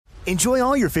Enjoy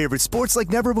all your favorite sports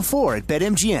like never before at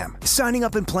BetMGM. Signing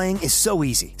up and playing is so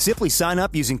easy. Simply sign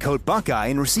up using code Buckeye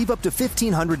and receive up to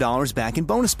 $1,500 back in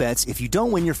bonus bets if you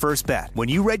don't win your first bet. When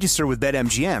you register with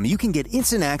BetMGM, you can get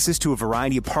instant access to a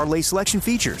variety of parlay selection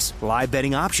features, live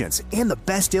betting options, and the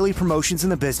best daily promotions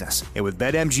in the business. And with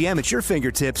BetMGM at your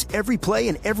fingertips, every play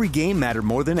and every game matter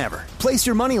more than ever. Place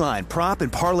your moneyline, prop,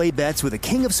 and parlay bets with the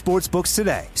king of sportsbooks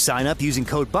today. Sign up using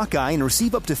code Buckeye and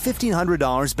receive up to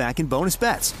 $1,500 back in bonus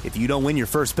bets if you don't win your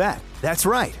first bet. That's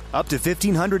right, up to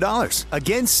 $1,500.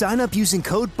 Again, sign up using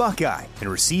code Buckeye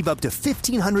and receive up to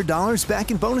 $1,500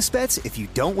 back in bonus bets if you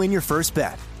don't win your first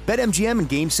bet. BetMGM and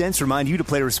GameSense remind you to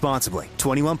play responsibly.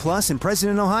 21 plus and present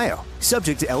in Ohio.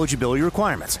 Subject to eligibility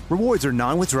requirements. Rewards are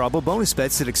non-withdrawable bonus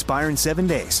bets that expire in 7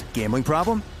 days. Gambling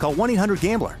problem? Call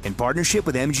 1-800-GAMBLER in partnership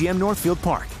with MGM Northfield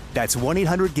Park. That's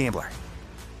 1-800-GAMBLER.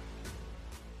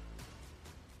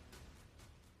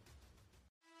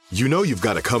 You know you've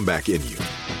got a comeback in you.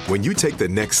 When you take the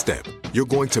next step, you're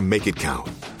going to make it count.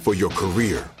 For your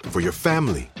career, for your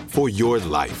family, for your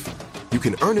life. You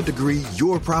can earn a degree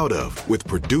you're proud of with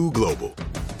Purdue Global.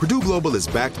 Purdue Global is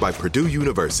backed by Purdue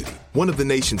University, one of the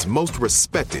nation's most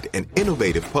respected and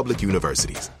innovative public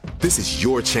universities. This is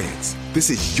your chance. This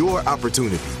is your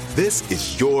opportunity. This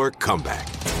is your comeback.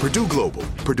 Purdue Global,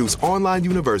 Purdue's online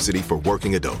university for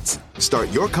working adults. Start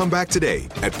your comeback today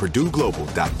at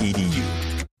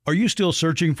purdueglobal.edu. Are you still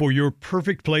searching for your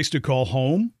perfect place to call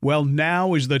home? Well,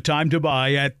 now is the time to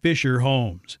buy at Fisher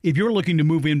Homes. If you're looking to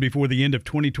move in before the end of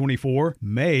 2024,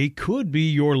 May could be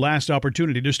your last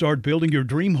opportunity to start building your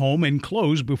dream home and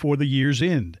close before the year's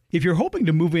end. If you're hoping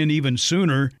to move in even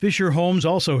sooner, Fisher Homes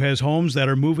also has homes that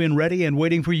are move-in ready and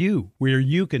waiting for you, where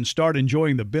you can start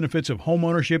enjoying the benefits of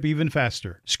homeownership even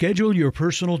faster. Schedule your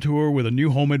personal tour with a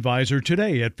new home advisor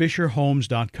today at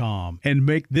FisherHomes.com and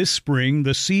make this spring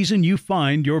the season you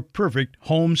find your perfect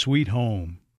home sweet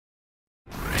home.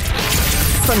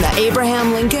 From the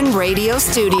Abraham Lincoln Radio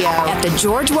Studio at the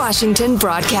George Washington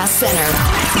Broadcast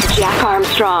Center, Jack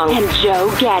Armstrong and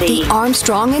Joe Getty. The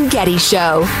Armstrong and Getty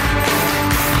Show.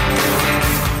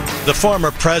 The former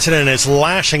president is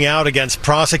lashing out against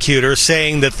prosecutors,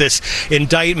 saying that this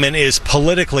indictment is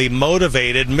politically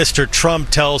motivated. Mr.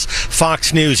 Trump tells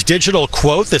Fox News Digital,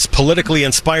 quote, "This politically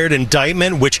inspired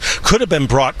indictment, which could have been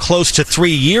brought close to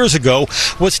 3 years ago,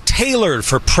 was tailored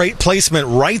for placement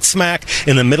right smack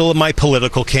in the middle of my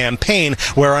political campaign,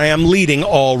 where I am leading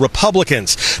all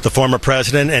Republicans." The former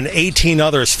president and 18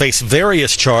 others face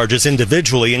various charges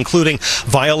individually, including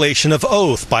violation of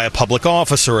oath by a public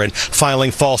officer and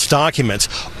filing false documents.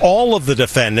 All of the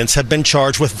defendants have been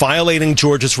charged with violating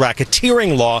Georgia's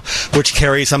racketeering law, which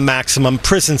carries a maximum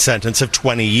prison sentence of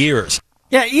 20 years.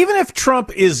 Yeah, even if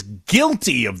Trump is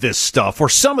guilty of this stuff or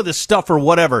some of this stuff or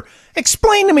whatever,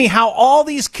 explain to me how all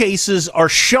these cases are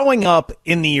showing up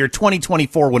in the year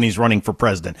 2024 when he's running for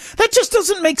president. That just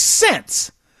doesn't make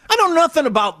sense. I know nothing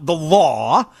about the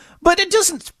law, but it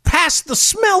doesn't pass the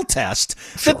smell test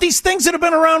that these things that have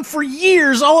been around for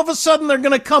years, all of a sudden they're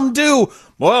going to come due.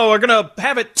 Well, we're going to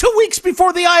have it 2 weeks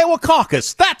before the Iowa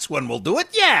caucus. That's when we'll do it.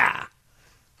 Yeah.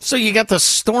 So you got the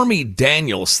Stormy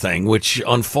Daniels thing, which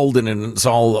unfolded in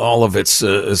all of its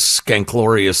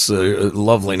scanklorious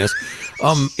loveliness.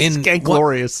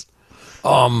 Scanklorious.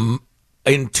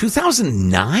 In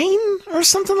 2009 or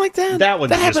something like that?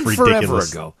 That happened ridiculous. Forever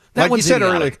ago. Like you said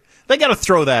earlier, they got to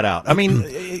throw that out. I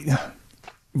mean,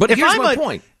 but here's my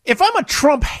point. If I'm a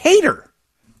Trump hater,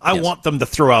 I want them to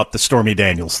throw out the Stormy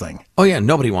Daniels thing. Oh yeah,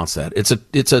 nobody wants that. It's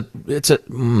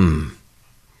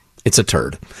a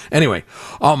turd. Anyway,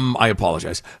 I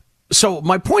apologize. So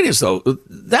my point is, though,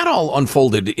 that all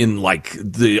unfolded in like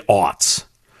the aughts.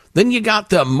 Then you got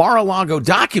the Mar-a-Lago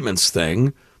documents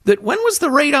thing. When was the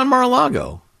raid on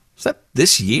Mar-a-Lago? Was that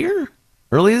this year?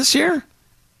 Early this year?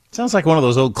 Sounds like one of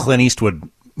those old Clint Eastwood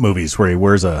movies where he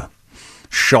wears a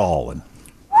shawl and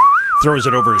throws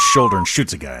it over his shoulder and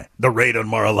shoots a guy. The raid on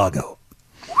Mar-a-Lago.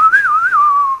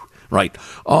 Right.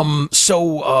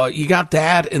 So you got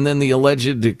that, and then the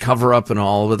alleged cover-up and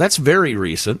all of it. That's very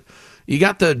recent. You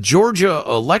got the Georgia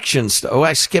election stuff. Oh,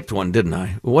 I skipped one, didn't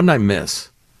I? What did I miss?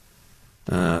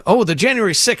 The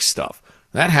January 6th stuff.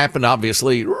 That happened,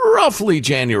 obviously, roughly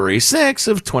January 6th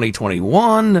of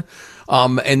 2021.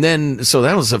 And then, so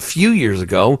that was a few years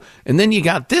ago. And then you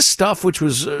got this stuff, which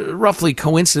was roughly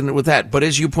coincident with that. But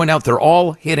as you point out, they're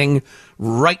all hitting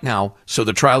right now. So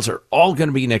the trials are all going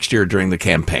to be next year during the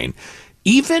campaign.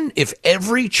 Even if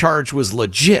every charge was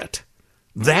legit,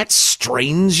 that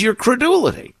strains your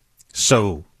credulity.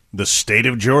 So the state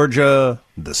of Georgia,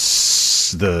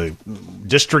 the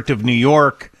District of New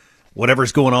York,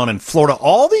 whatever's going on in Florida,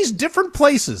 all these different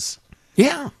places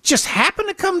Yeah. Just happened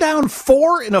to come down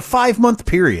 4 in a 5-month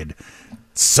period.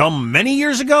 Some many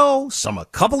years ago, some a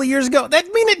couple of years ago.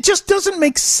 It just doesn't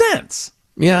make sense.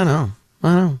 Yeah, I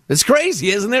know. It's crazy,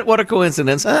 isn't it? What a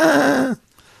coincidence.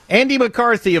 Andy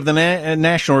McCarthy of the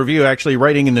National Review actually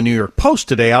writing in the New York Post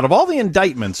today, out of all the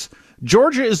indictments,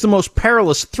 Georgia is the most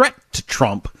perilous threat to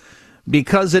Trump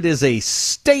because it is a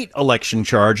state election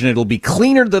charge and it'll be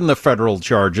cleaner than the federal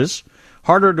charges,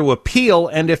 harder to appeal,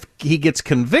 and if he gets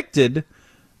convicted,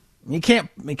 he can't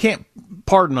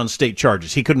pardon on state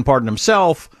charges. He couldn't pardon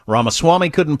himself. Ramaswamy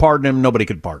couldn't pardon him. Nobody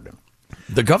could pardon him.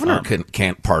 The governor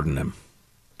can't pardon him.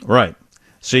 Right.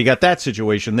 So you got that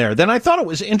situation there. Then I thought it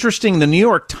was interesting, the New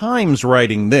York Times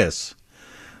writing this.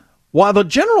 While the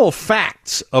general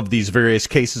facts of these various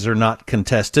cases are not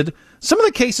contested, some of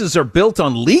the cases are built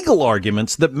on legal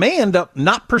arguments that may end up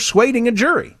not persuading a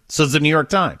jury, says the New York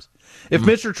Times. If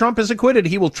Mr. Trump is acquitted,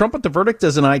 he will trumpet the verdict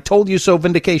as an I told you so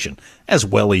vindication. As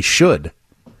well he should.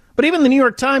 But even the New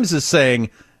York Times is saying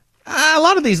a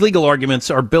lot of these legal arguments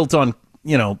are built on,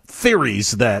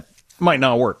 theories that might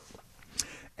not work.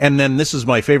 And then this is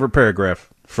my favorite paragraph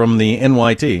from the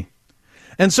NYT.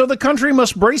 And so the country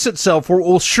must brace itself for what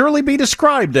will surely be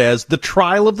described as the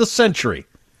trial of the century,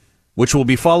 which will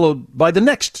be followed by the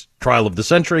next trial of the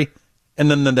century,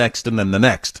 and then the next, and then the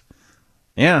next.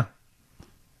 Yeah.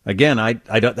 Again, I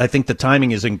think the timing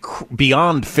is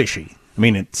beyond fishy. I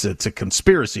mean, it's a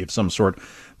conspiracy of some sort,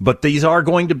 but these are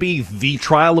going to be the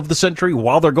trial of the century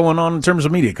while they're going on in terms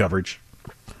of media coverage.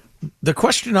 The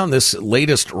question on this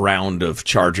latest round of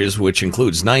charges, which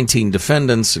includes 19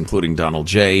 defendants, including Donald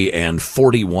J., and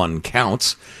 41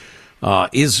 counts,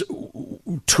 is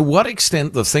to what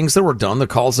extent the things that were done, the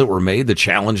calls that were made, the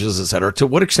challenges, et cetera, to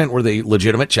what extent were they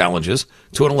legitimate challenges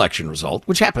to an election result,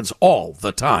 which happens all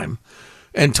the time,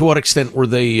 and to what extent were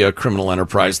they a criminal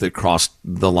enterprise that crossed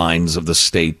the lines of the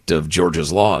state of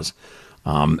Georgia's laws?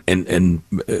 And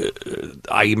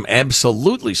I am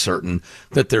absolutely certain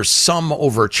that there's some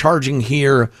overcharging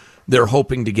here. They're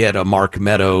hoping to get a Mark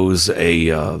Meadows,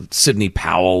 a Sidney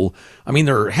Powell. I mean,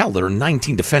 there are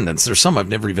 19 defendants. There's some I've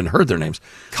never even heard their names.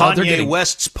 Kanye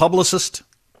West's publicist.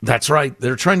 That's right.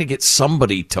 They're trying to get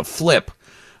somebody to flip.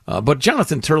 But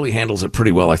Jonathan Turley handles it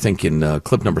pretty well, I think, in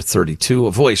clip number 32,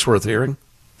 a voice worth hearing.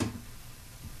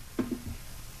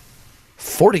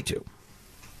 42.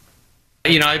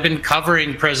 I've been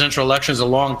covering presidential elections a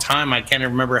long time. I can't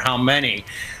remember how many.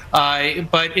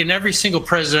 But in every single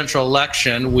presidential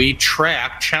election, we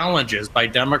track challenges by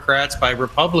Democrats, by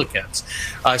Republicans.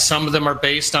 Some of them are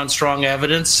based on strong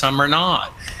evidence, some are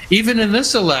not. Even in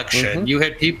this election, you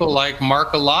had people like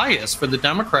Mark Elias for the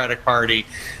Democratic Party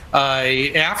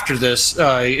after these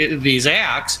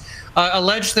acts.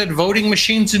 Alleged that voting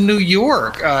machines in New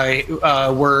York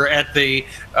were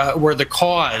the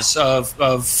cause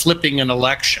of flipping an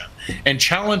election and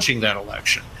challenging that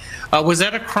election. Was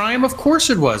that a crime? Of course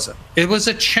it wasn't. It was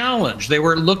a challenge. They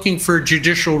were looking for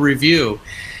judicial review.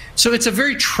 So it's a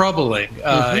very troubling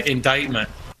indictment.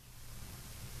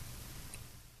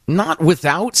 Not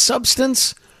without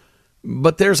substance,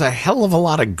 but there's a hell of a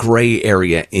lot of gray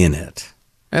area in it,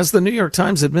 as the New York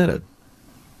Times admitted.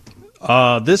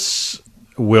 This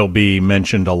will be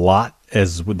mentioned a lot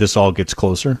as this all gets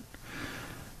closer.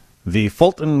 The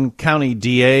Fulton County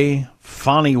DA,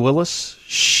 Fani Willis,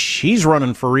 she's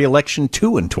running for re-election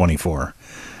too in 24.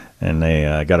 And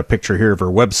they got a picture here of her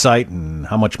website and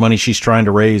how much money she's trying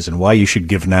to raise and why you should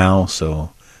give now.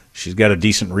 So she's got a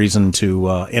decent reason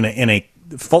to, in a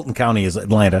Fulton County is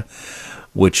Atlanta,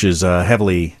 which is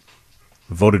heavily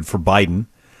voted for Biden.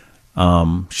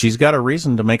 She's got a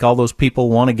reason to make all those people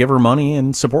want to give her money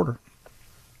and support her.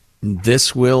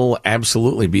 This will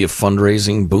absolutely be a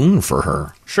fundraising boon for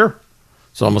her. Sure.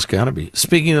 It's almost got to be.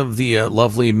 Speaking of the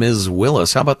lovely Ms.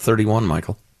 Willis, how about 31,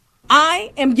 Michael?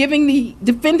 I am giving the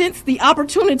defendants the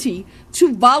opportunity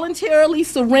to voluntarily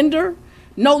surrender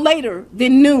no later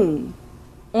than noon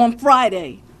on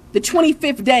Friday, the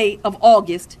 25th day of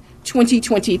August,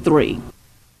 2023.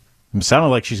 It sounded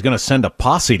like she's going to send a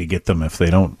posse to get them if they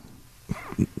don't.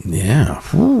 Yeah.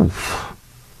 Ooh.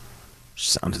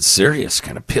 Sounded serious,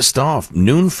 kind of pissed off.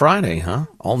 Noon Friday, huh?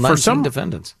 All 19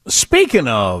 defendants. Speaking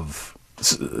of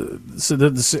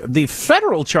the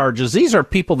federal charges, these are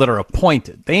people that are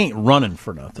appointed. They ain't running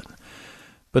for nothing.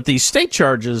 But these state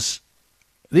charges,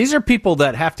 these are people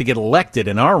that have to get elected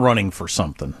and are running for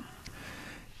something.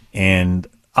 And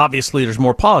obviously there's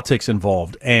more politics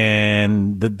involved.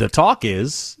 And the talk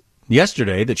is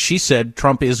yesterday that she said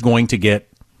Trump is going to get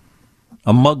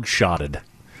a mug-shotted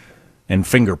and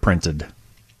fingerprinted.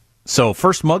 So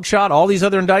first mugshot, all these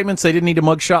other indictments, they didn't need a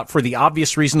mugshot for the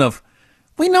obvious reason of,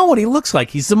 We know what he looks like.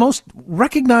 He's the most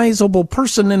recognizable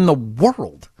person in the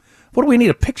world. What do we need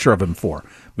a picture of him for?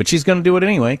 But she's going to do it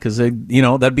anyway because,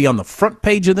 that'd be on the front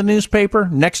page of the newspaper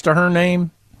next to her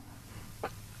name.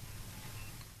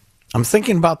 I'm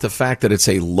thinking about the fact that it's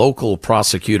a local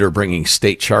prosecutor bringing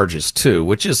state charges too,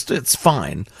 which is, it's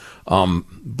fine.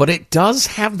 But it does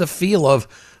have the feel of,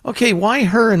 okay, why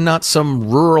her and not some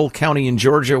rural county in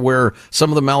Georgia where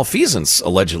some of the malfeasance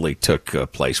allegedly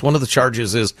took place? One of the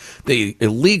charges is they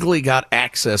illegally got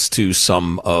access to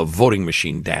some voting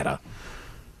machine data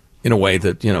in a way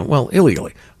that,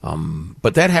 illegally.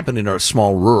 But that happened in a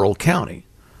small rural county.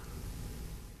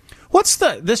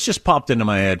 This just popped into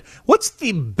my head. What's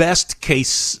the best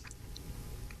case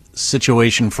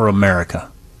situation for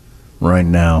America right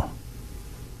now?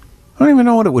 I don't even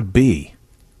know what it would be.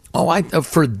 Oh,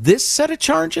 for this set of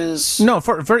charges? No,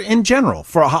 for in general,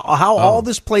 for how all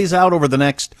this plays out over the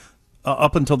next,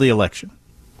 up until the election.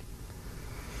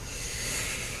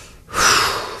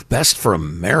 Best for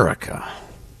America.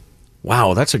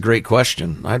 Wow, that's a great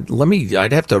question.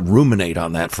 I'd have to ruminate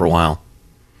on that for a while.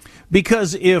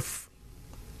 Because if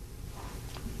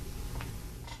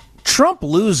Trump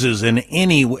loses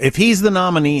if he's the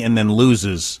nominee and then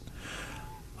loses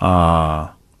a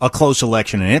close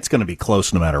election, and it's going to be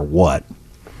close no matter what,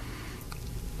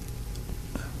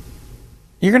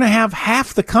 you're going to have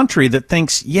half the country that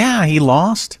thinks, yeah, he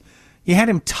lost. You had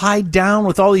him tied down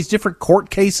with all these different court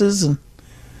cases, and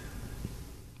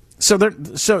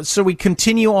so we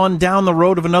continue on down the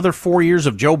road of another 4 years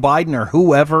of Joe Biden or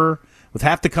whoever, with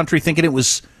half the country thinking it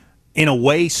was, in a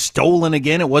way, stolen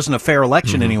again. It wasn't a fair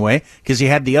election anyway, because you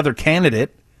had the other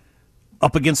candidate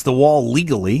up against the wall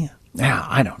legally. Yeah,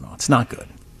 I don't know. It's not good.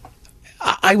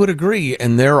 I would agree,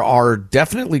 and there are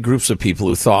definitely groups of people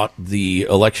who thought the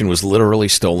election was literally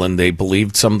stolen. They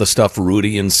believed some of the stuff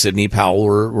Rudy and Sidney Powell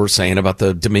were saying about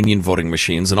the Dominion voting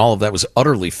machines, and all of that was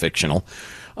utterly fictional.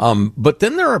 But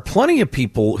then there are plenty of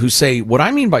people who say, what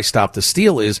I mean by stop the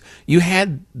steal is you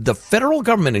had the federal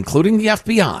government, including the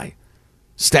FBI,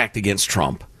 stacked against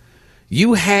Trump.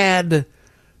 You had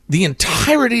the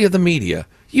entirety of the media.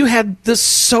 You had the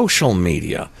social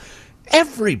media.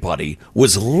 Everybody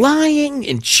was lying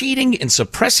and cheating and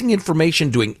suppressing information,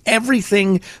 doing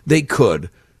everything they could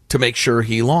to make sure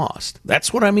he lost.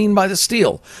 That's what I mean by the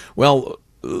steal. Well,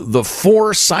 the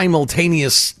 4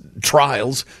 simultaneous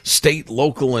trials, state,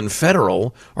 local, and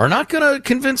federal, are not going to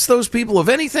convince those people of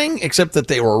anything except that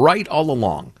they were right all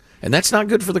along. And that's not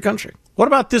good for the country. What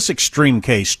about this extreme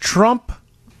case? Trump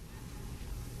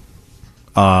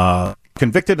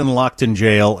convicted and locked in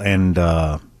jail, and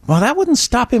that wouldn't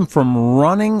stop him from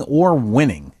running or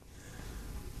winning.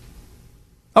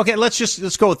 Okay,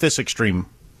 let's go with this extreme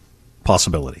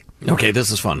possibility. Okay, this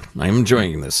is fun. I'm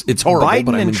enjoying this. It's horrible, Biden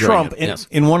but I'm and enjoying Trump, it.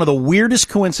 in one of the weirdest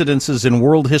coincidences in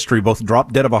world history, both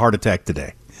dropped dead of a heart attack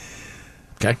today.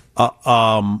 Okay.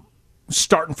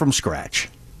 Starting from scratch.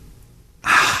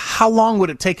 How long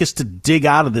would it take us to dig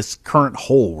out of this current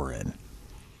hole we're in?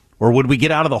 Or would we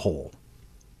get out of the hole?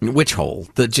 Which hole?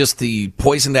 Just the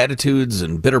poisoned attitudes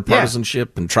and bitter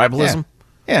partisanship and tribalism?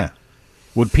 Yeah.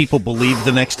 Would people believe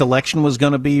the next election was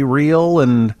going to be real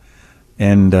and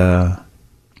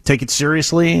take it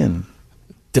seriously? And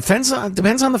depends on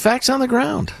the facts on the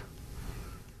ground.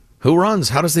 Who runs?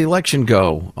 How does the election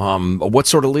go? What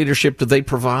sort of leadership do they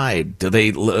provide? Do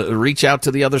they reach out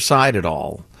to the other side at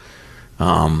all?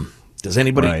 Does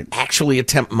anybody actually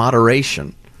attempt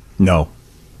moderation? No.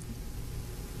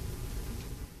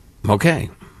 Okay.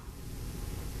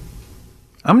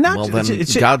 I'm not. Well, then,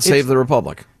 God save the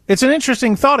Republic. It's an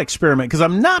interesting thought experiment because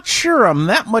I'm not sure I'm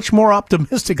that much more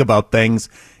optimistic about things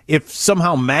if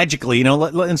somehow magically,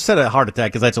 instead of a heart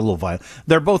attack, because that's a little violent,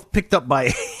 they're both picked up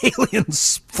by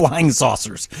aliens flying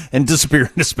saucers and disappear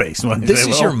into space. This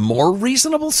is your more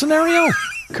reasonable scenario?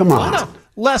 Come on.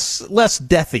 Less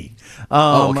deathy.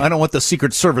 Okay. I don't want the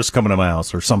Secret Service coming to my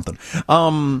house or something.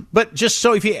 But just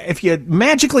so if you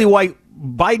magically wipe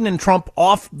Biden and Trump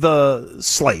off the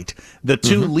slate, the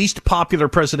two least popular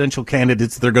presidential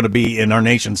candidates they're going to be in our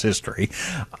nation's history,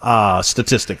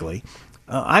 statistically,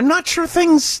 I'm not sure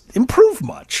things improve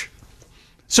much.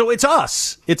 So it's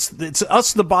us. It's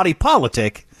us, the body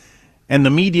politic, and the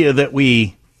media that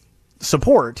we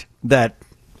support that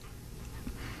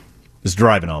is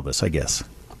driving all this, I guess.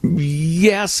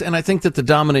 Yes, and I think that the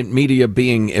dominant media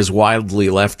being as wildly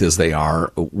left as they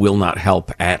are will not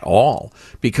help at all,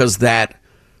 because that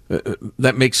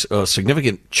makes a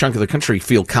significant chunk of the country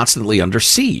feel constantly under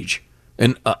siege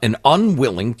and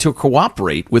unwilling to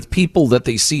cooperate with people that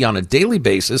they see on a daily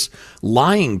basis,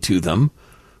 lying to them,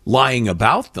 lying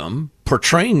about them,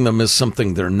 portraying them as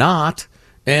something they're not,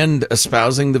 and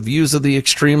espousing the views of the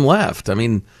extreme left. I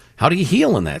mean, how do you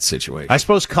heal in that situation? I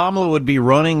suppose Kamala would be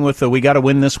running with the "we got to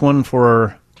win this one"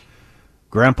 for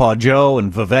Grandpa Joe,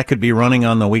 and Vivek could be running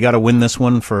on the "we got to win this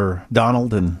one" for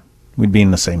Donald, and we'd be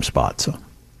in the same spot. So,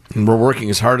 and we're working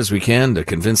as hard as we can to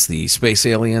convince the space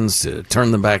aliens to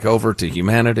turn them back over to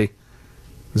humanity.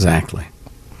 Exactly.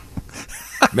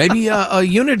 Maybe a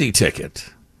unity ticket.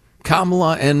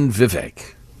 Kamala and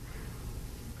Vivek.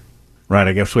 Right,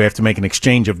 I guess we have to make an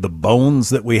exchange of the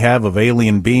bones that we have of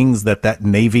alien beings that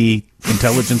Navy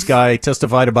intelligence guy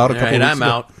testified about a couple weeks ago. I'm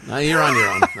out. You're on your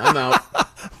own. I'm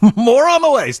out. More on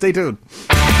the way. Stay tuned.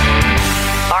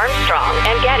 Armstrong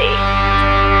and Getty.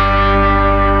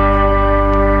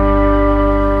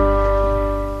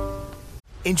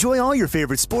 Enjoy all your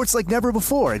favorite sports like never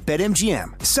before at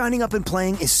BetMGM. Signing up and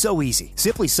playing is so easy.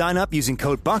 Simply sign up using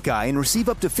code Buckeye and receive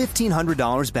up to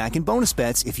 $1,500 back in bonus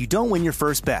bets if you don't win your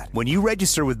first bet. When you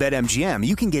register with BetMGM,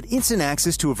 you can get instant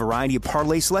access to a variety of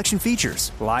parlay selection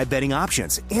features, live betting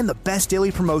options, and the best daily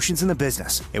promotions in the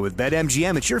business. And with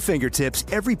BetMGM at your fingertips,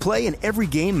 every play and every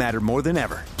game matter more than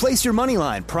ever. Place your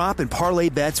moneyline, prop, and parlay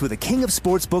bets with the king of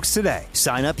sportsbooks today.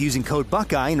 Sign up using code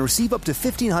Buckeye and receive up to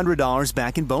 $1,500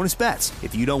 back in bonus bets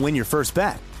if you don't win your first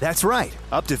bet. That's right,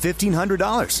 up to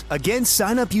 $1,500. Again,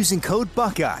 sign up using code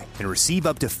Buckeye and receive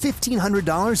up to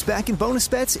 $1,500 back in bonus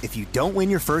bets if you don't win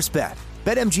your first bet.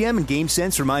 BetMGM and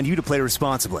GameSense remind you to play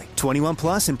responsibly. 21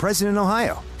 plus and present in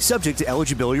Ohio. Subject to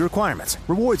eligibility requirements.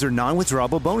 Rewards are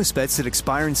non-withdrawable bonus bets that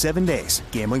expire in 7 days.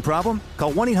 Gambling problem?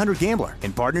 Call 1-800-GAMBLER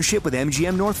in partnership with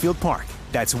MGM Northfield Park.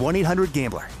 That's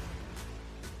 1-800-GAMBLER.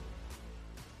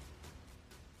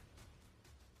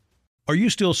 Are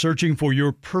you still searching for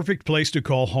your perfect place to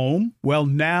call home? Well,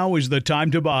 now is the time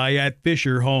to buy at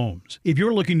Fisher Homes. If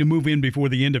you're looking to move in before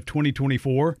the end of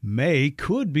 2024, May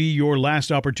could be your last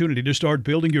opportunity to start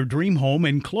building your dream home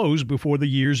and close before the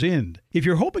year's end. If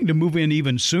you're hoping to move in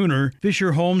even sooner,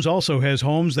 Fisher Homes also has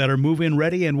homes that are move-in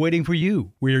ready and waiting for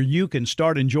you, where you can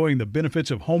start enjoying the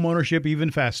benefits of homeownership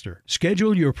even faster.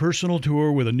 Schedule your personal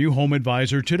tour with a new home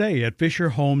advisor today at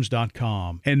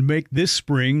FisherHomes.com and make this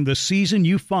spring the season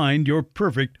you find your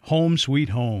perfect home sweet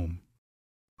home.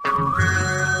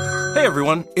 Hey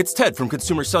everyone, it's Ted from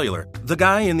Consumer Cellular, the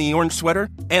guy in the orange sweater,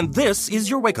 and this is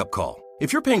your wake-up call.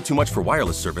 If you're paying too much for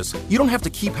wireless service, you don't have to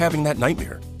keep having that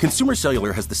nightmare. Consumer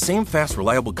Cellular has the same fast,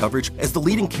 reliable coverage as the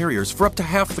leading carriers for up to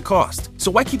half the cost. So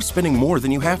why keep spending more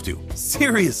than you have to?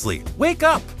 Seriously, wake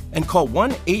up and call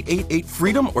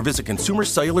 1-888-FREEDOM or visit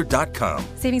consumercellular.com.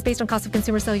 Savings based on cost of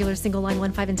Consumer Cellular single line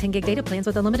 1, 5, and 10 gig data plans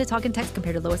with unlimited talk and text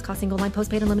compared to lowest cost single line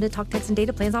postpaid unlimited talk, text, and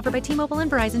data plans offered by T-Mobile and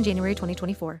Verizon January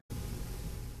 2024.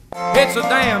 It's a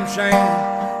damn shame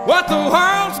what the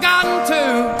world's gotten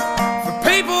to for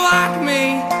people like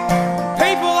me,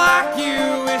 people like you.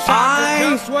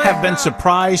 I have been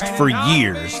surprised for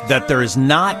years that there has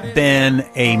not been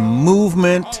a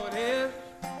movement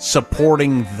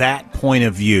supporting that point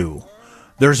of view.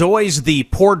 There's always the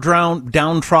poor,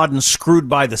 downtrodden, screwed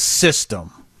by the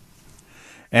system.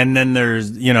 And then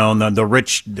there's, the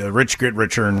rich get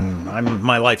richer and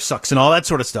my life sucks and all that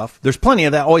sort of stuff. There's plenty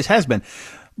of that, always has been.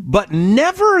 But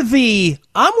never the,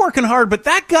 I'm working hard, but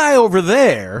that guy over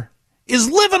there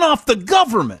is living off the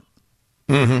government.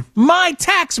 Mm-hmm. My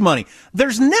tax money.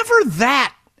 There's never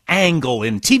that angle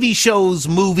in TV shows,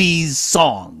 movies,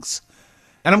 songs.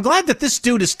 And I'm glad that this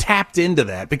dude has tapped into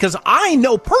that, because I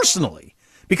know personally,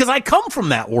 because I come from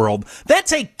that world,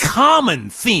 that's a common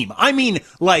theme. I mean,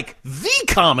 like the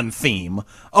common theme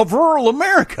of rural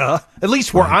America, at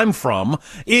least where I'm from,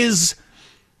 is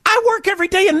I work every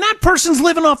day and that person's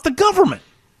living off the government.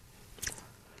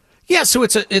 Yeah, so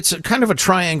it's a kind of a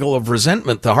triangle of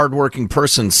resentment. The hardworking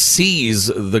person sees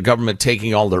the government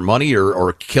taking all their money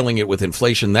or killing it with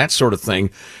inflation, that sort of thing,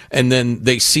 and then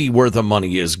they see where the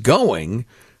money is going,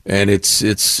 and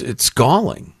it's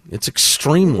galling. It's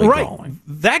extremely galling.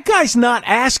 That guy's not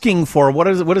asking for what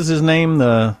is his name?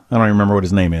 I don't even remember what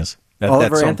his name is.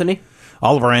 Oliver Anthony.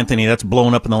 Oliver Anthony. That's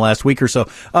blown up in the last week or so.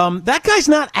 That guy's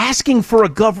not asking for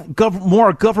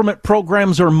more government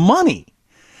programs or money.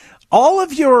 All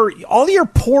your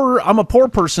poor, I'm a poor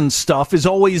person stuff is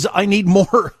always, I need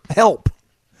more help.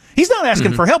 He's not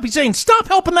asking for help. He's saying, stop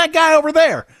helping that guy over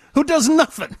there who does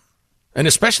nothing. And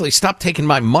especially stop taking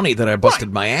my money that I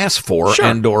busted my ass for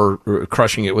and or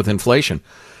crushing it with inflation.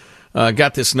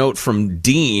 Got this note from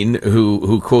Dean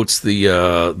who quotes the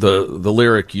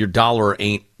lyric, "Your dollar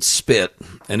ain't spit,"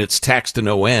 and it's taxed to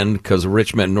no end because of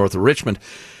rich men north of Richmond.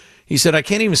 He said, I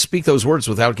can't even speak those words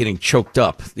without getting choked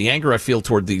up. The anger I feel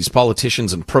toward these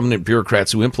politicians and permanent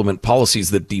bureaucrats who implement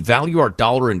policies that devalue our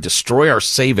dollar and destroy our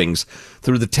savings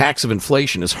through the tax of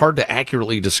inflation is hard to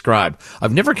accurately describe.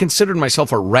 I've never considered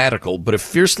myself a radical, but if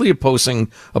fiercely opposing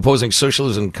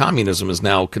socialism and communism is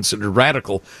now considered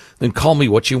radical, then call me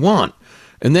what you want.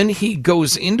 And then he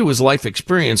goes into his life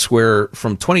experience where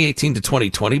from 2018 to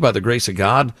 2020, by the grace of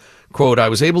God, quote, I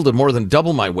was able to more than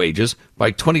double my wages.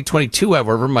 By 2022,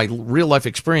 however, my real life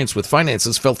experience with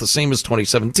finances felt the same as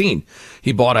 2017.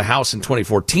 He bought a house in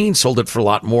 2014, sold it for a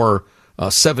lot more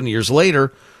 7 years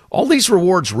later. All these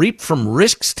rewards reaped from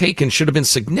risks taken should have been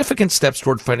significant steps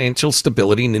toward financial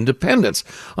stability and independence.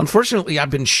 Unfortunately,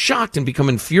 I've been shocked and become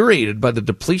infuriated by the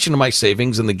depletion of my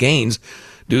savings and the gains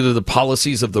due to the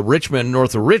policies of the rich men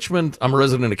north of Richmond. I'm a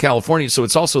resident of California, so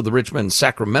it's also the rich men in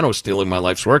Sacramento stealing my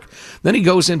life's work. Then he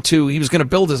goes into, he was going to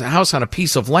build his house on a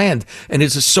piece of land, and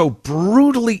it's so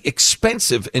brutally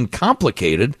expensive and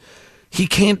complicated, he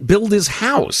can't build his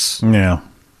house. Yeah.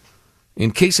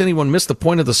 In case anyone missed the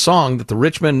point of the song, that the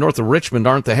rich men north of Richmond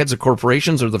aren't the heads of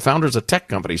corporations or the founders of tech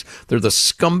companies. They're the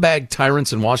scumbag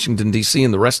tyrants in Washington, D.C.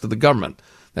 and the rest of the government.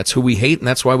 That's who we hate, and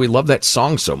that's why we love that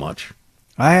song so much.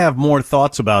 I have more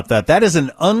thoughts about that. That is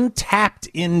an untapped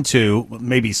into,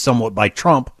 maybe somewhat by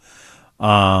Trump,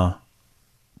 part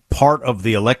of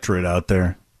the electorate out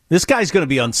there. This guy's going to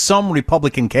be on some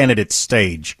Republican candidate's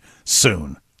stage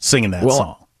soon singing that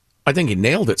song. I think he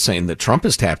nailed it saying that Trump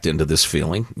has tapped into this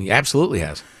feeling. He absolutely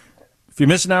has. If you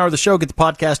miss an hour of the show, get the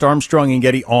podcast Armstrong and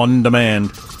Getty on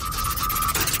demand.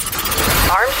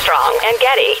 Armstrong and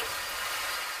Getty.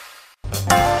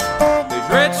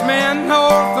 Rich men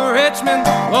north of Richmond,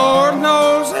 Lord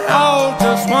knows they all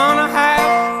just wanna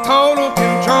have total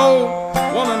control.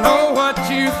 Wanna know what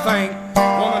you think,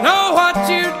 wanna know what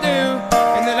you do,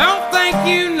 and they don't think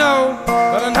you know,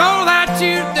 but I know that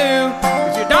you do.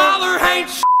 'Cause your dollar ain't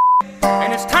shit,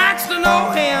 and it's taxed to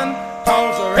no end.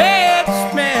 'Cause the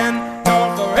rich men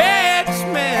north of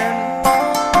Richmond.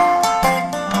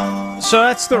 So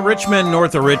that's the rich men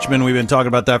north of Richmond. We've been talking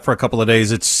about that for a couple of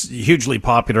days. It's hugely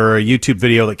popular. A YouTube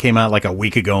video that came out like a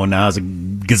week ago and now has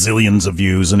gazillions of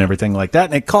views and everything like that.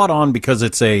 And it caught on because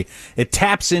it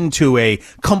taps into a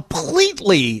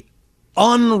completely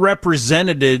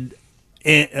unrepresented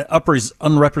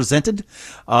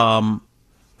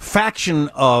faction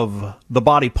of the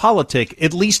body politic,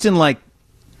 at least in like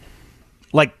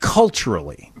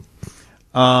culturally.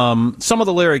 Some of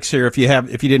the lyrics here, if you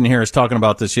didn't hear us talking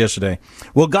about this yesterday.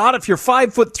 Well, God, if you're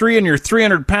 5'3" and you're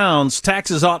 300 pounds,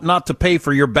 taxes ought not to pay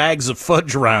for your bags of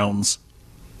fudge rounds.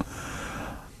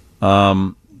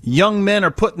 Young men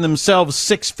are putting themselves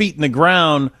 6 feet in the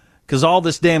ground because all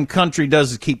this damn country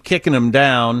does is keep kicking them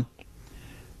down.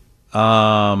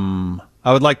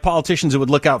 I would like politicians that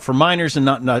would look out for minors and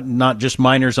not just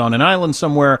minors on an island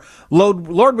somewhere.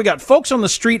 Lord, we got folks on the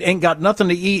street ain't got nothing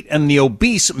to eat, and the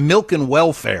obese milking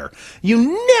welfare.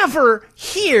 You never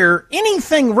hear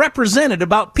anything represented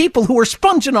about people who are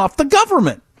sponging off the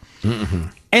government. Mm-hmm.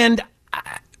 And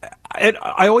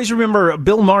I always remember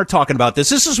Bill Maher talking about this.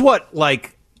 This is what,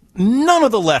 like, none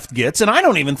of the left gets, and I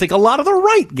don't even think a lot of the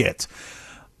right gets.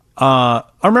 I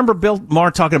remember Bill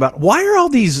Maher talking about, why are all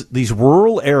these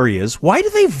rural areas, why do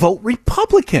they vote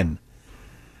Republican?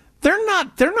 They're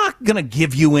not going to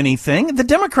give you anything. The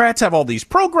Democrats have all these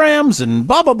programs and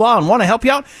blah, blah, blah, and want to help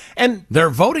you out. And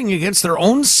they're voting against their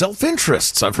own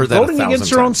self-interests. I've heard that voting against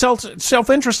their own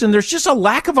self-interest. And there's just a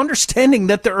lack of understanding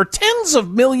that there are tens of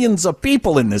millions of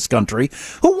people in this country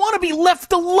who want to be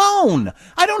left alone.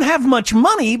 I don't have much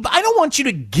money, but I don't want you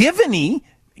to give me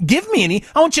any.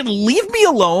 I want you to leave me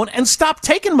alone and stop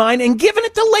taking mine and giving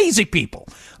it to lazy people.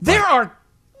 There are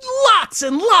lots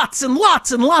and lots and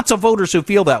lots and lots of voters who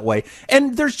feel that way.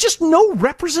 And there's just no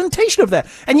representation of that.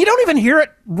 And you don't even hear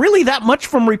it really that much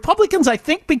from Republicans, I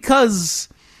think, because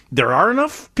there are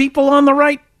enough people on the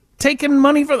right taking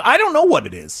money for, I don't know what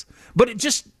it is, but it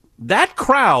just, that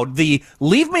crowd,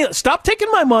 stop taking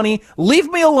my money,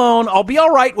 leave me alone, I'll be all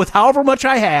right with however much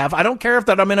I have. I don't care if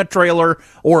that I'm in a trailer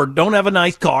or don't have a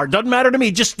nice car. Doesn't matter to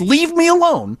me. Just leave me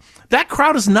alone. That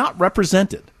crowd is not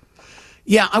represented.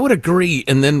 Yeah, I would agree.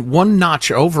 And then one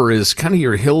notch over is kind of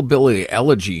your hillbilly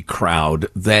elegy crowd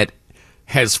that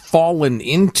has fallen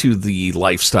into the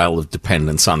lifestyle of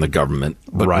dependence on the government,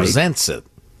 but resents it.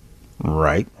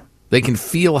 Right. They can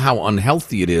feel how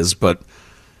unhealthy it is, but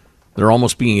they're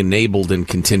almost being enabled and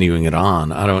continuing it on.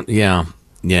 Yeah.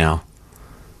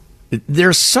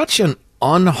 There's such an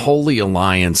unholy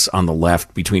alliance on the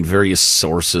left between various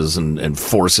sources and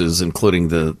forces, including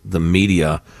the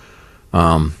media.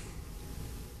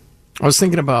 I was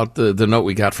thinking about the note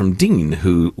we got from Dean,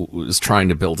 who was trying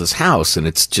to build his house, and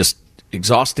it's just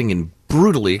exhausting and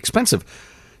brutally expensive.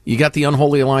 You got the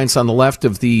Unholy Alliance on the left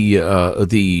of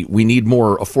the we need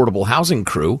more affordable housing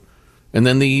crew, and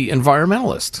then the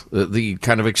environmentalist, the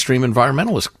kind of extreme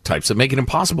environmentalist types that make it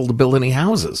impossible to build any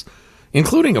houses,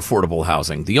 including affordable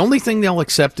housing. The only thing they'll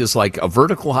accept is like a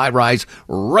vertical high-rise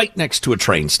right next to a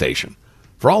train station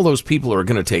for all those people who are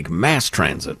going to take mass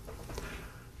transit.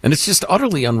 And it's just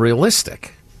utterly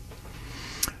unrealistic.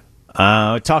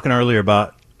 Talking earlier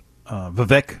about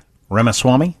Vivek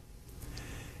Ramaswamy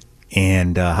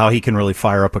and how he can really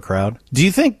fire up a crowd. Do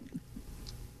you think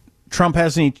Trump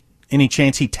has any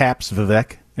chance he taps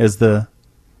Vivek as the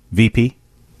VP?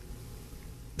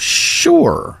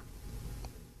 Sure.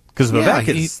 Because Vivek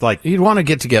is like... He'd want to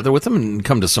get together with him and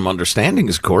come to some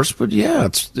understandings, of course, but yeah,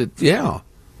 yeah.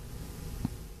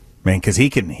 Man, because he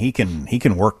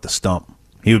can work the stump.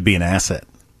 He would be an asset.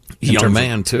 Young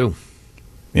man, too.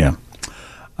 Yeah.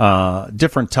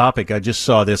 Different topic. I just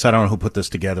saw this. I don't know who put this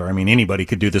together. I mean, anybody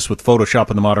could do this with Photoshop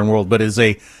in the modern world, but is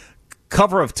a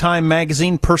cover of Time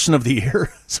magazine, Person of the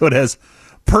Year. So it has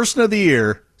Person of the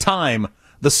Year, Time,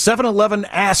 the 7-Eleven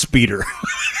ass beater.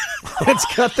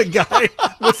 It's got the guy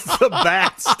with the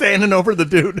bat standing over the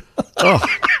dude. Oh,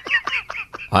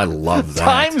 I love that.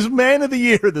 Time's Man of the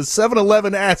Year, the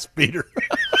 7-Eleven ass beater.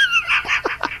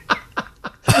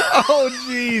 Oh,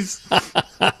 jeez.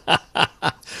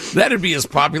 That'd be as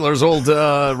popular as old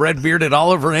red-bearded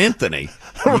Oliver Anthony.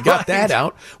 You got that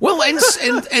out. Well,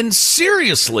 and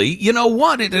seriously, you know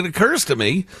what? It occurs to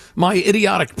me, my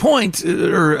idiotic point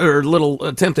or little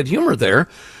attempt at humor there,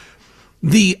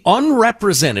 the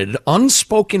unrepresented,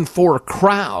 unspoken-for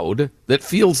crowd that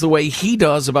feels the way he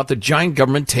does about the giant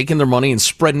government taking their money and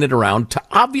spreading it around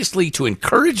to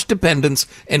encourage dependence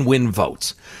and win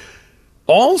votes,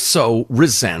 also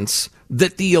resents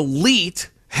that the elite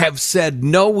have said,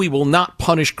 no, we will not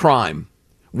punish crime.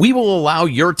 We will allow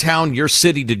your town, your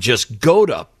city to just go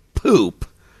to poop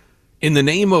in the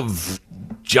name of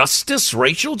justice,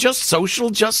 racial justice, social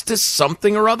justice,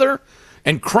 something or other,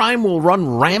 and crime will run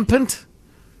rampant.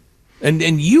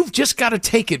 And you've just got to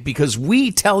take it because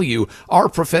we tell you, our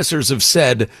professors have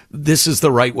said, this is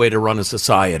the right way to run a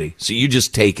society. So you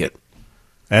just take it.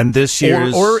 And this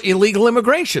year's... Or illegal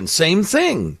immigration, same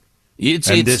thing.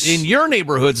 It's in your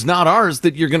neighborhoods, not ours,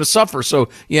 that you're going to suffer. So,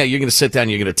 yeah, you're going to sit down,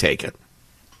 you're going to take it.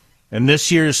 And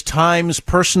this year's Times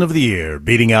Person of the Year,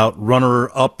 beating out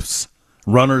runners-up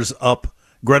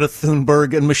Greta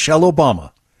Thunberg and Michelle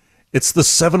Obama. It's the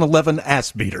 7-Eleven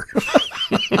ass beater.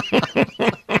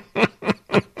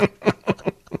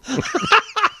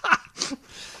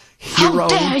 How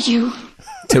dare you?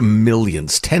 To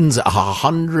millions, tens,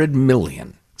 100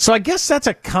 million. So I guess that's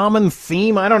a common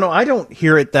theme. I don't know. I don't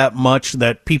hear it that much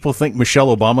that people think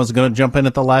Michelle Obama is going to jump in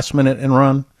at the last minute and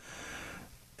run.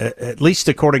 At least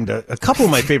according to a couple of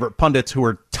my favorite pundits who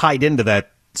are tied into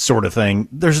that sort of thing,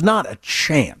 there's not a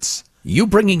chance. You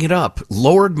bringing it up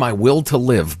lowered my will to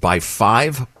live by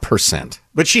 5%.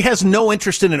 But she has no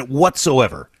interest in it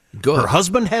whatsoever. Good. Her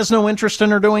husband has no interest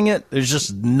in her doing it. There's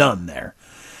just none there.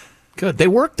 Good. They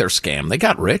worked their scam. They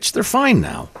got rich. They're fine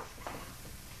now.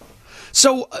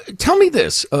 So tell me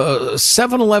this,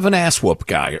 7-Eleven ass whoop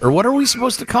guy, or what are we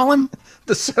supposed to call him?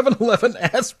 The 7-Eleven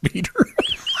ass beater.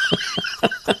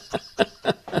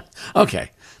 Okay,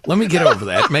 let me get over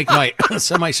that. Make my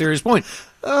semi-serious point.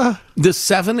 The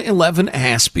 7-Eleven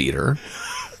ass beater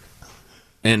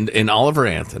and Oliver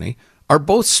Anthony are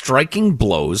both striking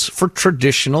blows for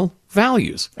traditional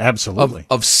values. Absolutely.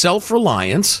 Of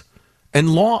self-reliance and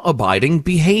law-abiding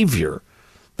behavior.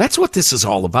 That's what this is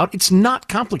all about. It's not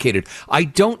complicated. I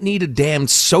don't need a damn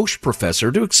Soch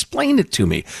professor to explain it to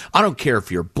me. I don't care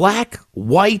if you're black,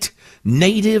 white,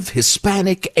 native,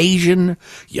 Hispanic, Asian.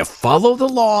 You follow the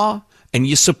law and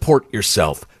you support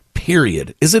yourself.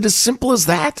 Period. Is it as simple as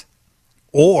that?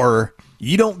 Or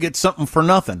you don't get something for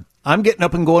nothing. I'm getting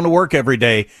up and going to work every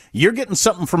day. You're getting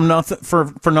something from nothing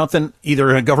for nothing, either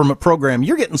in a government program.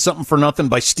 You're getting something for nothing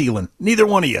by stealing. Neither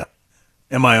one of you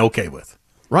am I okay with.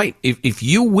 Right. If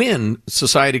you win,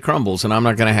 society crumbles, and I'm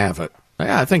not going to have it.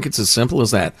 Yeah, I think it's as simple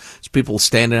as that. It's people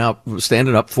standing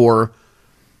up for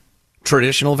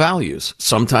traditional values,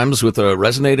 sometimes with a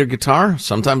resonator guitar,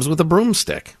 sometimes with a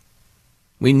broomstick.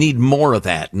 We need more of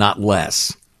that, not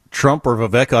less. Trump or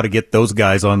Vivek ought to get those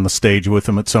guys on the stage with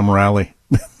him at some rally.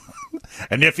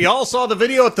 And if you all saw the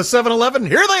video at the 7-Eleven,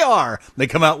 here they are. They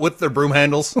come out with their broom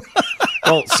handles.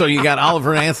 Well, so you got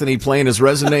Oliver Anthony playing his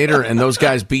resonator and those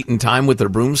guys beating time with their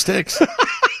broomsticks?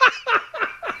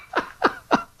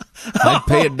 I'd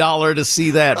pay $1 to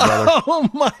see that, brother. Oh,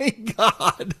 my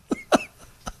God.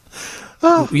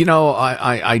 You know,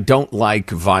 I don't like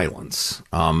violence.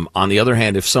 On the other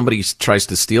hand, if somebody tries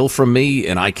to steal from me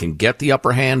and I can get the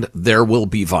upper hand, there will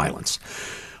be violence.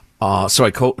 So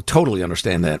I totally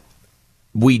understand that.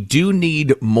 We do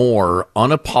need more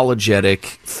unapologetic,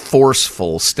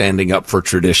 forceful standing up for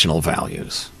traditional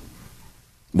values,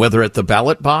 whether at the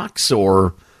ballot box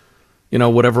or, you know,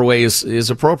 whatever way is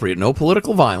appropriate. No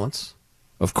political violence,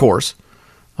 of course.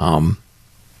 But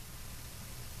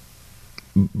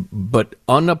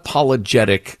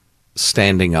unapologetic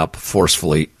standing up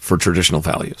forcefully for traditional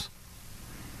values.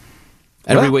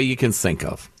 Every way you can think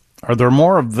of. Are there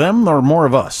more of them or more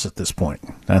of us at this point?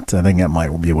 I think that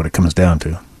might be what it comes down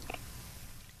to.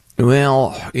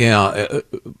 Well, yeah,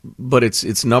 but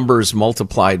it's numbers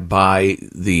multiplied by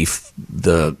the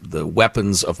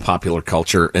weapons of popular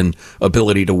culture and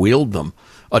ability to wield them.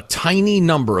 A tiny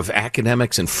number of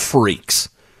academics and freaks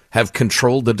have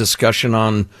controlled the discussion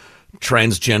on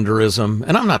transgenderism.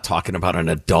 And I'm not talking about an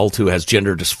adult who has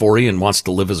gender dysphoria and wants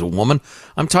to live as a woman.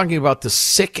 I'm talking about the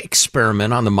sick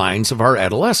experiment on the minds of our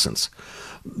adolescents.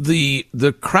 The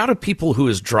crowd of people who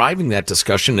is driving that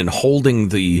discussion and holding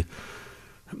the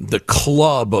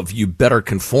club of you better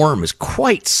conform is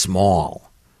quite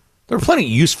small. There are plenty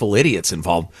of useful idiots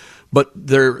involved, but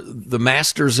they're the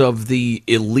masters of the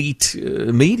elite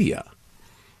media.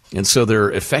 And so their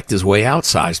effect is way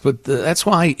outsized. But that's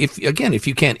why, if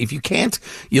you can't,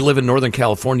 you live in Northern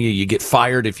California, you get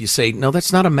fired if you say, no,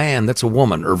 that's not a man, that's a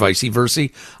woman, or vice versa.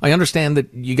 I understand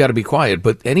that you got to be quiet,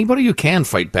 but anybody who can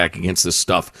fight back against this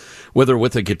stuff, whether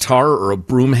with a guitar or a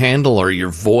broom handle or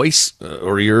your voice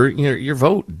or your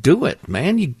vote, do it,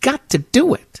 man. You got to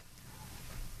do it.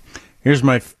 Here's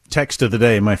my text of the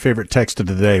day, my favorite text of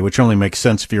the day, which only makes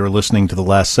sense if you were listening to the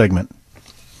last segment.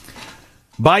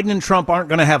 Biden and Trump aren't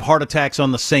going to have heart attacks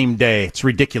on the same day. It's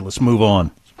ridiculous. Move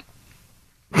on.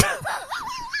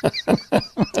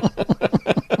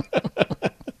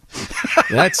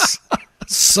 That's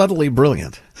subtly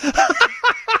brilliant.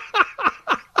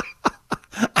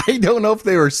 I don't know if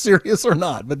they were serious or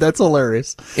not, but that's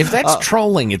hilarious. If that's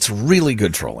trolling, it's really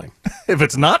good trolling. If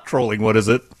it's not trolling, what is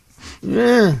it?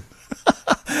 Yeah.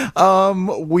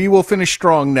 We will finish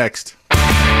strong next.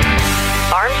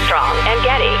 Armstrong and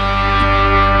Getty.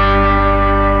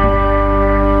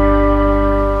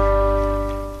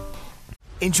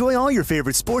 Enjoy all your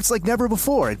favorite sports like never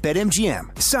before at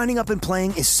BetMGM. Signing up and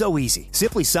playing is so easy.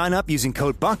 Simply sign up using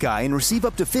code Buckeye and receive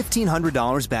up to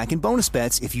 $1,500 back in bonus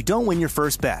bets if you don't win your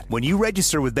first bet. When you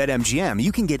register with BetMGM,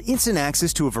 you can get instant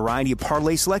access to a variety of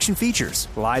parlay selection features,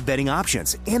 live betting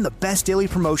options, and the best daily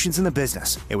promotions in the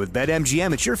business. And with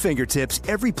BetMGM at your fingertips,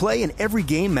 every play and every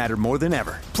game matter more than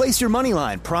ever. Place your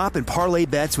moneyline, prop, and parlay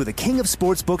bets with the king of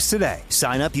sportsbooks today.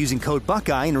 Sign up using code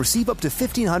Buckeye and receive up to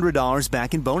 $1,500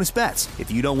 back in bonus bets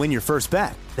if you don't win your first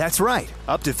bet. That's right,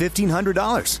 up to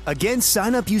 $1,500. Again,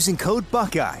 sign up using code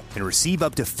Buckeye and receive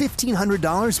up to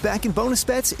 $1,500 back in bonus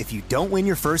bets if you don't win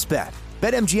your first bet.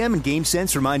 BetMGM and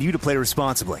GameSense remind you to play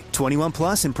responsibly. 21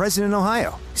 plus and present in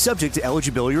Ohio. Subject to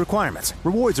eligibility requirements.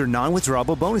 Rewards are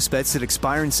non-withdrawable bonus bets that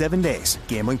expire in 7 days.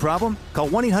 Gambling problem? Call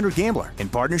 1-800-GAMBLER in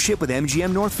partnership with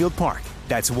MGM Northfield Park.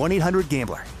 That's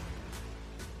 1-800-GAMBLER.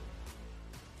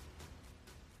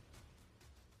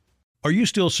 Are you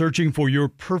still searching for your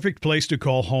perfect place to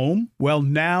call home? Well,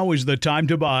 now is the time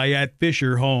to buy at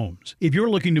Fisher Homes. If you're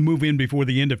looking to move in before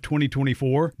the end of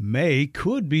 2024, May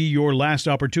could be your last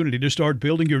opportunity to start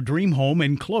building your dream home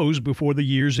and close before the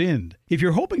year's end. If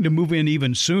you're hoping to move in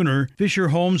even sooner, Fisher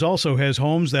Homes also has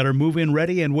homes that are move-in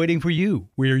ready and waiting for you,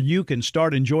 where you can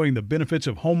start enjoying the benefits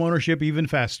of homeownership even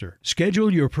faster.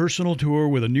 Schedule your personal tour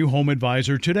with a new home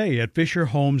advisor today at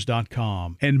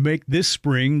FisherHomes.com and make this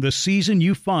spring the season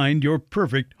you find your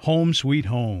perfect home sweet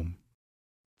home.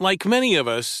 Like many of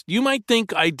us, you might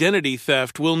think identity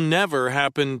theft will never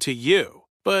happen to you.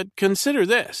 But consider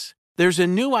this. There's a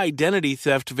new identity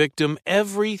theft victim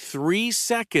every 3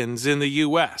 seconds in the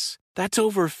U.S. That's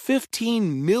over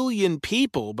 15 million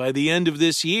people by the end of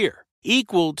this year,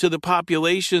 equal to the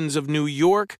populations of New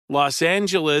York, Los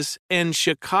Angeles, and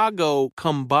Chicago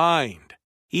combined.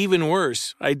 Even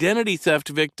worse, identity theft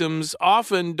victims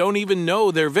often don't even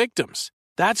know they're victims.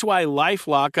 That's why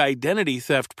LifeLock Identity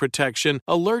Theft Protection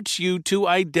alerts you to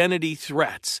identity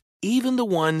threats, even the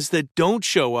ones that don't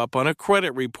show up on a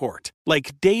credit report,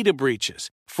 like data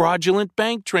breaches, fraudulent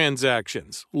bank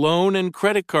transactions, loan and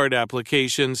credit card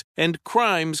applications, and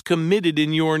crimes committed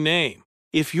in your name.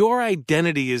 If your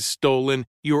identity is stolen,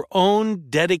 your own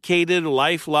dedicated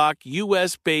LifeLock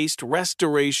U.S.-based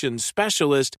restoration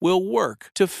specialist will work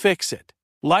to fix it.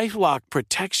 LifeLock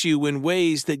protects you in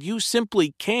ways that you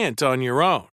simply can't on your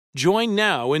own. Join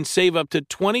now and save up to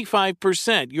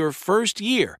 25% your first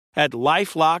year at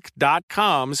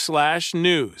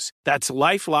LifeLock.com/news. That's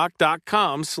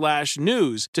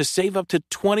LifeLock.com/news to save up to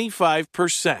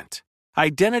 25%.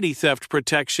 Identity theft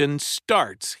protection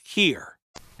starts here.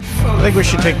 I think we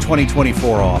should take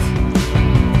 2024 off.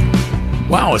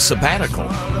 Wow, a sabbatical.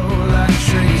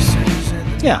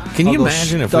 Yeah. Can you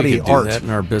imagine if we could art. do that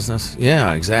in our business?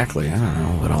 Yeah, exactly. I don't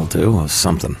know what I'll do.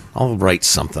 Something. I'll write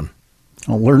something.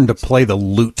 I'll learn to play the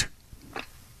lute.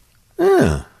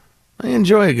 Yeah. I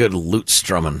enjoy a good lute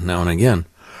strumming now and again.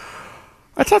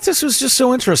 I thought this was just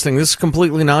so interesting. This is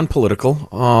completely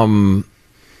non-political.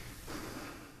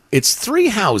 It's 3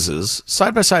 houses,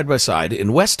 side by side,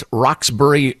 in West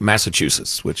Roxbury,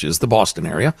 Massachusetts, which is the Boston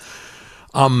area.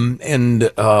 And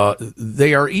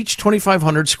they are each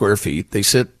 2,500 square feet. They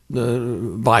sit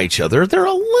by each other. They're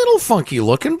a little funky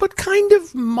looking, but kind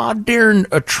of modern,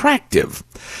 attractive.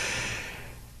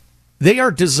 They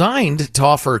are designed to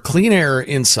offer clean air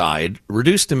inside,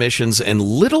 reduced emissions, and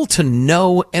little to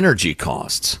no energy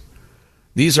costs.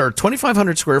 These are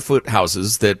 2,500 square foot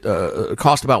houses that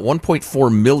cost about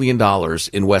 $1.4 million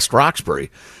in West Roxbury.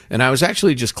 And I was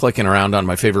actually just clicking around on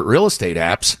my favorite real estate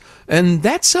apps, and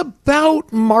that's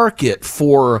about market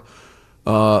for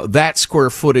that square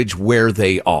footage where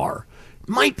they are.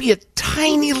 Might be a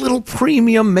tiny little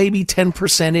premium, maybe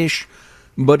 10%-ish,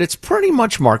 but it's pretty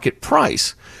much market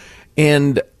price.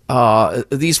 And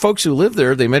these folks who live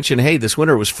there, they mentioned, hey, this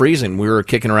winter was freezing. We were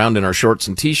kicking around in our shorts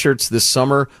and T-shirts this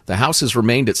summer. The house has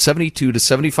remained at 72 to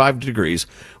 75 degrees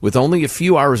with only a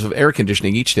few hours of air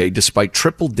conditioning each day, despite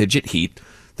triple-digit heat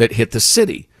that hit the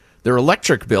city. Their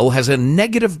electric bill has a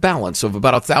negative balance of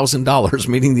about $1,000,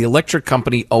 meaning the electric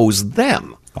company owes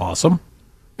them. Awesome.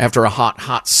 After a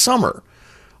hot summer.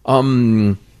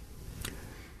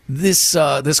 This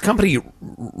company,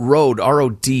 Rode,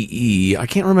 R-O-D-E, I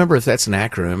can't remember if that's an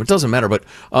acronym. It doesn't matter, but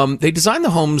they designed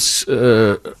the homes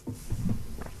to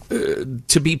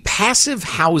be passive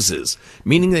houses,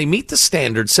 meaning they meet the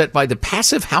standards set by the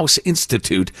Passive House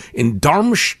Institute in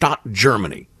Darmstadt,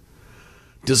 Germany.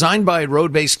 Designed by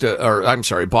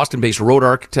Boston-based Rode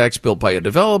architects, built by a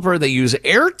developer, they use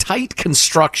airtight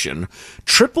construction,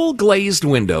 triple glazed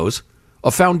windows, a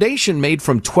foundation made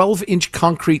from 12-inch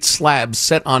concrete slabs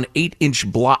set on 8-inch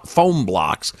foam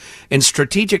blocks, and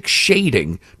strategic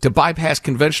shading to bypass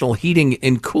conventional heating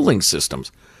and cooling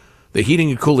systems. The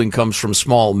heating and cooling comes from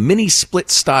small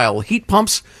mini-split-style heat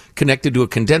pumps connected to a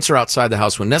condenser outside the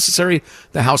house when necessary.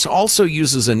 The house also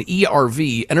uses an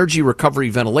ERV, energy recovery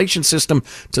ventilation system,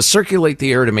 to circulate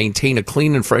the air to maintain a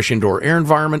clean and fresh indoor air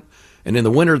environment. And in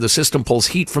the winter, the system pulls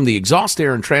heat from the exhaust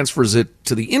air and transfers it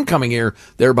to the incoming air,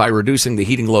 thereby reducing the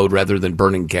heating load rather than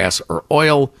burning gas or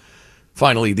oil.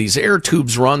 Finally, these air